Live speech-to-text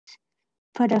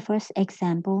For the first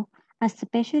example, a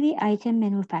specialty item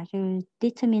manufacturer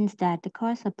determines that the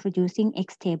cost of producing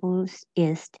X tables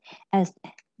is as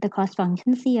the cost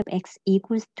function C of X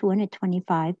equals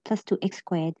 225 plus 2X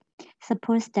squared.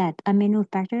 Suppose that a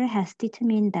manufacturer has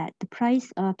determined that the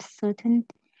price of certain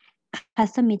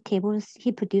custom-made tables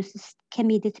he produces can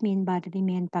be determined by the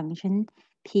demand function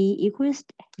P equals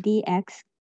dx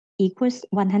equals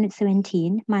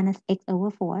 117 minus X over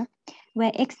 4,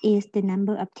 where X is the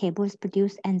number of tables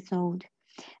produced and sold.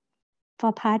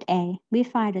 For part A, we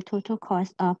find the total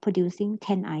cost of producing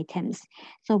 10 items.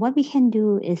 So what we can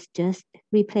do is just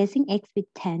replacing X with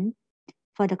 10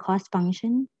 for the cost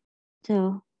function.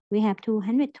 So we have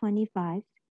 225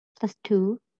 plus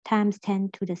 2 times 10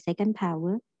 to the second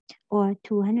power, or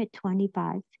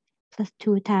 225 plus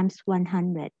 2 times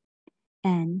 100.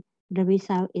 And the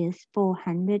result is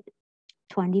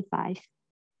 425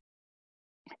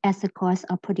 as the cost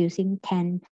of producing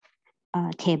 10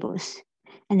 tables.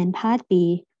 And in part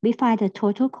B, we find the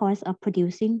total cost of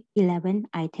producing 11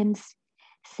 items.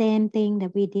 Same thing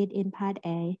that we did in part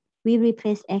A. We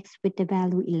replace X with the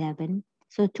value 11.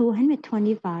 So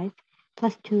 225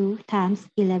 plus 2 times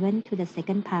 11 to the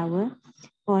second power,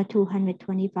 or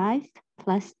 225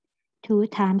 plus 2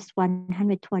 times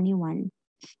 121.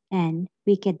 And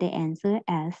we get the answer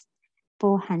as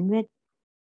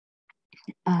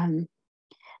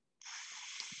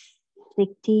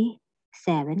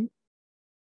 467,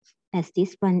 as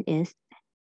this one is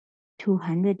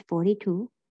 242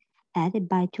 added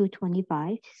by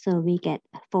 225, so we get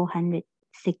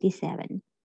 467.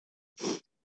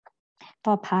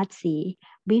 For part C,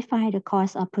 we find the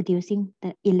cost of producing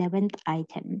the 11th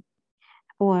item,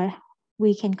 or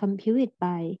we can compute it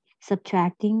by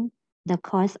subtracting the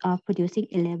cost of producing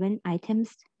 11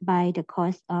 items by the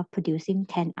cost of producing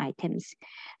 10 items.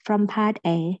 From part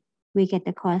A, we get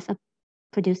the cost of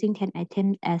producing 10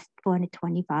 items as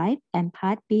 425, and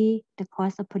part B, the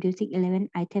cost of producing 11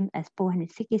 items as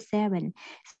 467.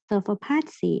 So for part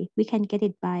C, we can get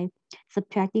it by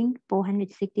subtracting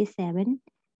 467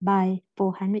 by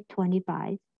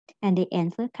 425, and the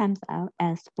answer comes out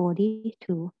as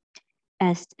 42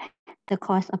 as the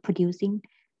cost of producing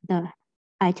the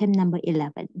item number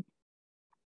 11.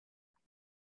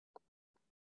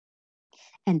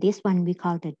 And this one we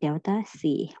call the delta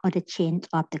C, or the change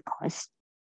of the cost.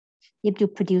 If you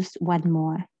produce one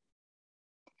more.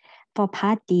 For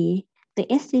part D, the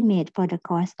estimate for the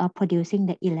cost of producing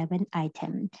the 11th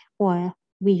item, or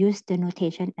we use the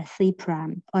notation as C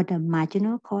prime, or the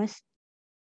marginal cost.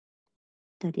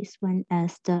 So this one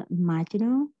as the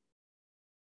marginal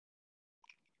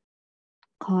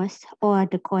cost, or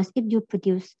the cost if you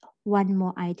produce one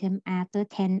more item after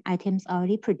 10 items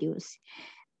already produced.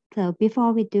 So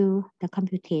before we do the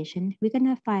computation, we're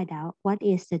gonna find out what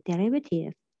is the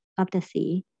derivative of the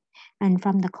C. And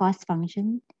from the cost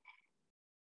function,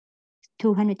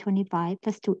 225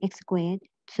 plus 2x squared.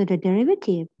 So the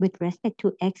derivative with respect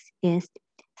to x is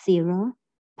 0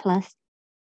 plus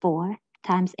 4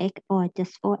 times x, or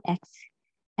just 4x.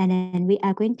 And then we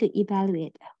are going to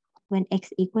evaluate when x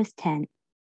equals 10.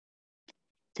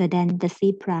 So then the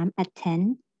C prime at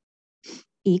 10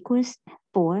 equals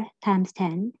 4 times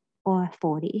 10, or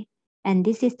 40. And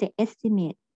this is the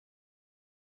estimate,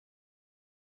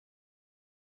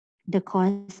 the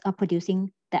cost of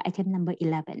producing the item number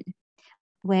 11.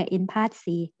 Where in part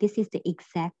C, this is the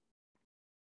exact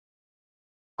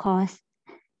cost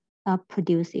of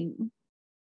producing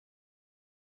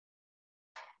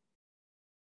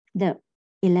the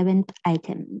 11th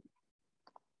item.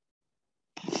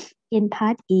 In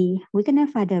part E, we're gonna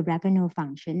find the revenue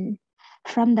function.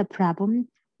 From the problem,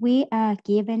 we are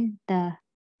given the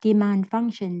demand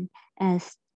function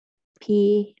as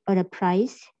P, or the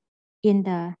price in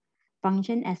the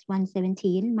function as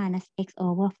 117 minus X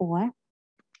over 4.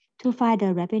 To find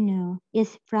the revenue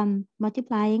is from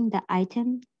multiplying the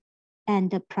item and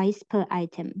the price per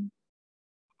item.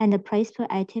 And the price per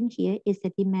item here is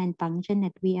the demand function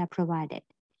that we are provided.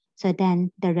 So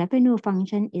then the revenue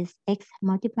function is X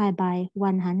multiplied by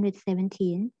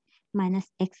 117 minus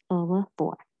X over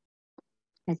 4.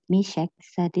 Let me check.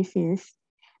 So this is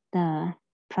the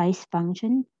price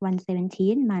function,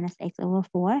 117 minus X over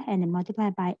 4, and then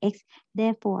multiplied by X.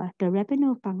 Therefore, the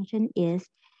revenue function is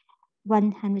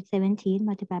 117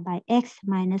 multiplied by X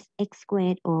minus X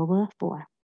squared over 4.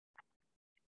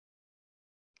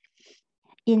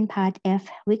 In part F,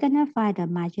 we're gonna find the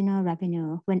marginal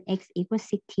revenue when X equals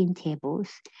 16 tables.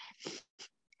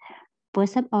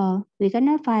 First of all, we're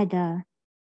gonna find the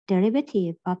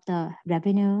derivative of the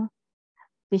revenue,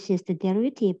 which is the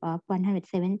derivative of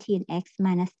 117x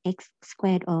minus X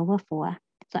squared over 4.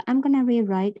 So I'm going to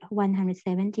rewrite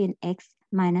 117x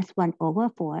minus 1 over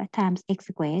 4 times x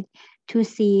squared to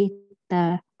see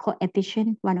the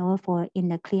coefficient 1 over 4 in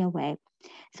the clear way.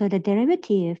 So the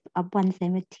derivative of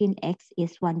 117x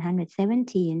is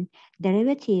 117.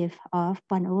 Derivative of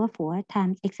 1 over 4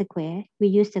 times x squared, we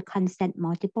use the constant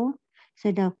multiple.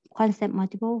 So the constant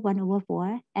multiple 1 over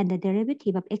 4 and the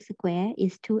derivative of x squared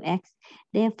is 2x.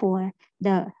 Therefore,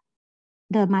 the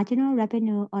marginal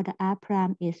revenue or the R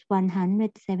prime is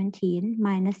 117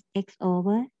 minus x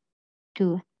over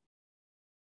 2.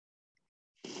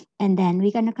 And then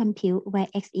we're going to compute where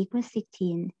x equals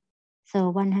 16. So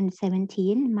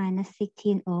 117 minus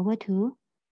 16 over 2,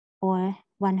 or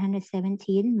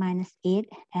 117 minus 8,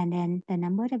 and then the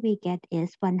number that we get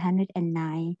is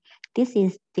 109. This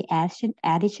is the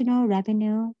additional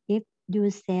revenue if you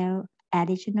sell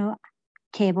additional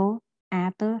table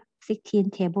after 16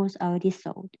 tables already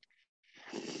sold.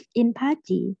 In part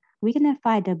G, we're going to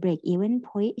find the break-even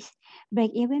point.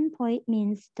 Break-even point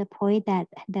means the point that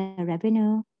the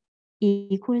revenue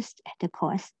equals the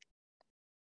cost.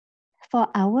 For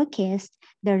our case,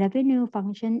 the revenue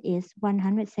function is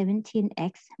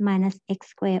 117x minus x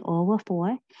squared over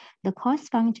 4. The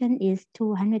cost function is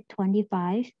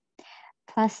 225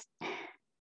 plus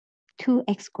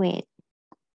 2x squared.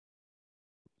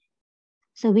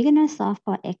 So we're going to solve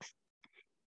for x.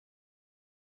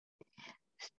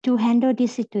 To handle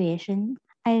this situation,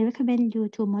 I recommend you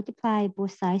to multiply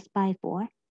both sides by 4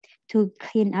 to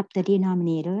clean up the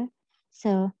denominator.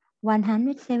 So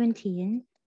 117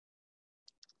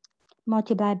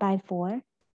 multiplied by 4,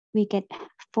 we get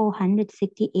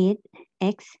 468x,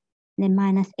 then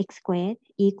minus x squared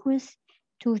equals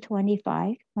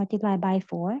 225 multiplied by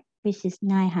 4, which is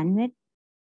 900,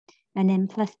 and then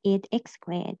plus 8x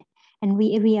squared. And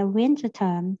we rearrange the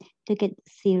term to get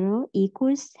 0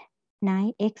 equals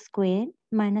 9x squared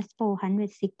minus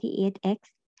 468x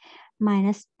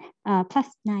minus plus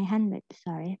 900,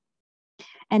 sorry.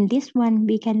 And this one,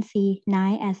 we can see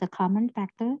 9 as a common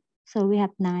factor. So we have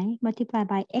 9 multiplied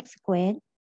by x squared,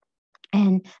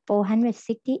 and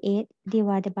 468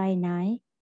 divided by 9,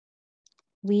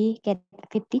 we get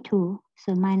 52.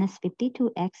 So minus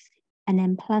 52x, and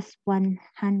then plus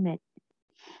 100.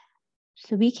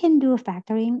 So we can do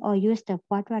factoring or use the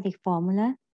quadratic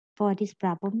formula for this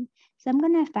problem. So I'm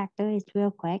going to factor it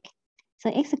real quick.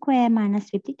 So x squared minus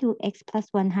 52x plus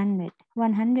 100.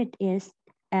 100 is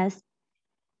as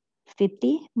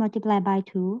 50 multiplied by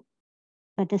 2,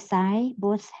 but the sign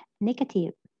both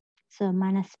negative. So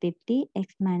minus 50,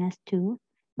 x minus 2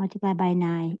 multiplied by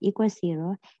 9 equals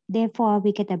 0. Therefore,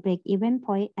 we get a break-even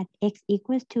point at x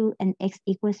equals 2 and x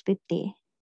equals 50.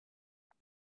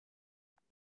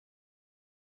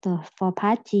 So for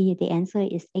part G, the answer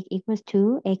is x equals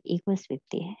 2, x equals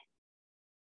 50.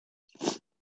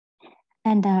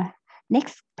 And the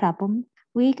next problem,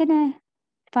 we're gonna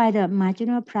find the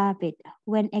marginal profit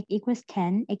when x equals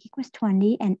 10, x equals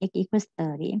 20, and x equals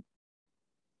 30.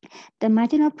 The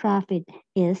marginal profit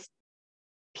is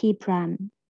P prime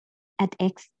at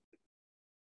x.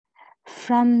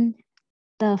 From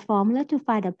the formula to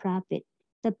find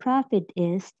the profit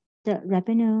is the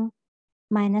revenue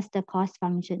minus the cost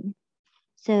function.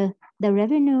 So the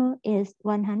revenue is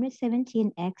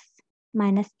 117x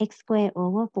minus x squared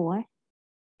over 4,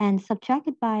 and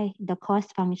subtracted by the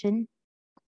cost function.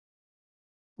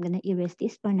 I'm going to erase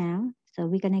this for now. So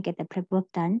we're going to get the prep work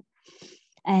done.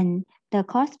 And the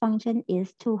cost function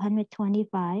is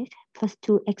 225 plus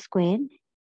 2x squared.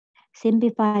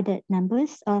 Simplify the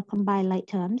numbers or combine like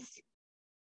terms.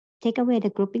 Take away the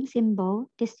grouping symbol,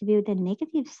 distribute the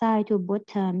negative side to both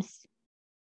terms.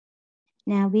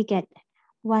 Now we get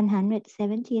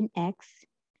 117x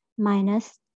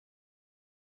minus,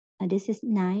 this is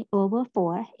 9 over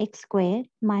 4, x squared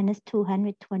minus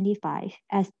 225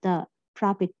 as the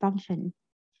profit function.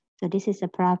 So this is a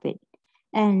profit.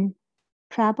 And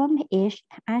problem H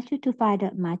asks you to find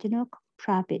the marginal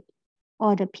profit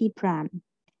or the P prime.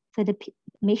 So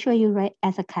make sure you write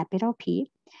as a capital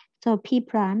P. So P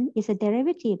prime is a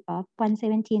derivative of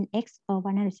 117x or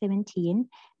 117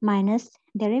 minus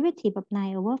derivative of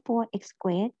 9 over 4 x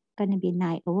squared, going to be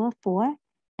 9 over 4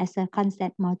 as a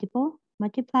constant multiple,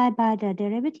 multiplied by the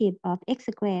derivative of x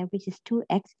squared, which is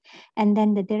 2x, and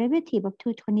then the derivative of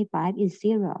 225 is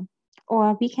 0.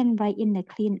 Or we can write in the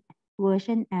clean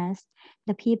version as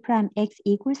the P prime x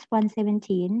equals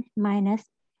 117 minus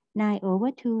 9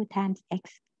 over 2 times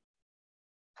x.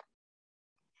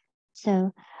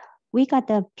 So we got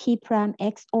the P prime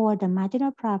x or the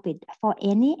marginal profit for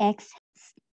any x.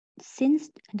 Since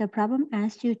the problem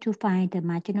asks you to find the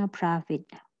marginal profit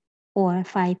or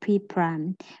find P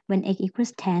prime when x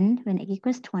equals 10, when x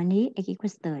equals 20, x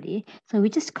equals 30. So we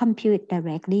just compute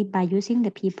directly by using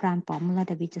the P prime formula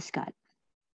that we just got.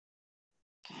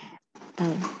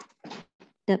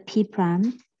 The P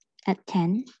prime at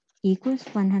 10 equals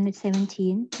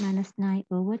 117 minus 9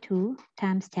 over 2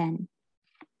 times 10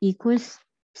 equals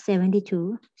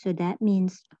 72. So that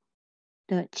means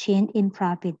the change in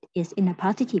profit is in a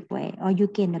positive way, or you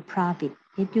gain a profit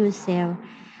if you sell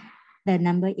the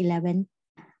number 11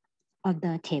 of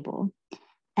the table.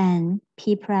 And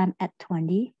P prime at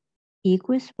 20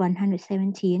 equals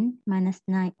 117 minus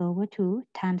 9 over 2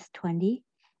 times 20.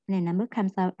 And the number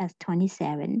comes out as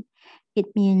 27. It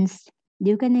means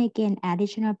you're going to gain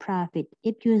additional profit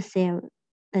if you sell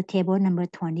the table number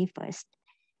 20 first.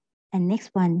 And next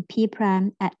one, P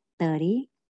prime at 30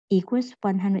 equals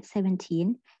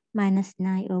 117 minus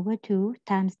 9 over 2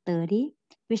 times 30,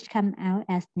 which come out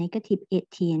as negative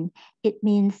 18. It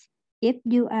means if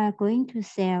you are going to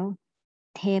sell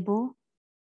table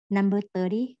number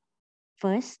 30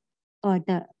 first, or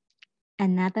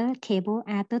another table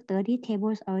after 30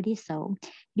 tables already sold,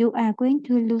 you are going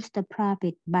to lose the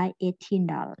profit by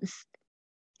 $18.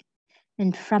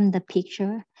 And from the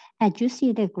picture, as you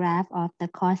see the graph of the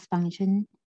cost function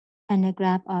and the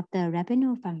graph of the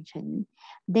revenue function,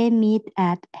 they meet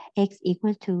at x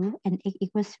equals 2 and x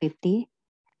equals 50.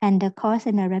 And the cost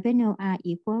and the revenue are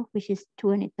equal, which is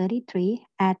 233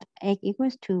 at x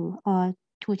equals 2, or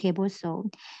 2 tables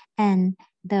sold. And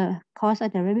the cost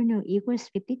of the revenue equals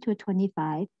 50 to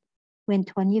 25 when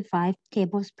 25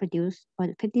 tables produced,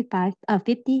 or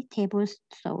 50 tables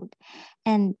sold.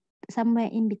 And somewhere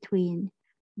in between,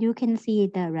 you can see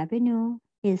the revenue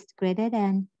is greater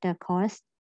than the cost.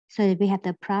 So we have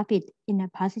the profit in a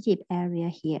positive area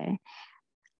here.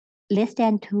 Less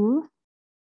than 2,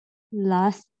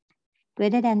 loss.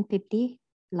 Greater than 50,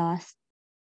 loss.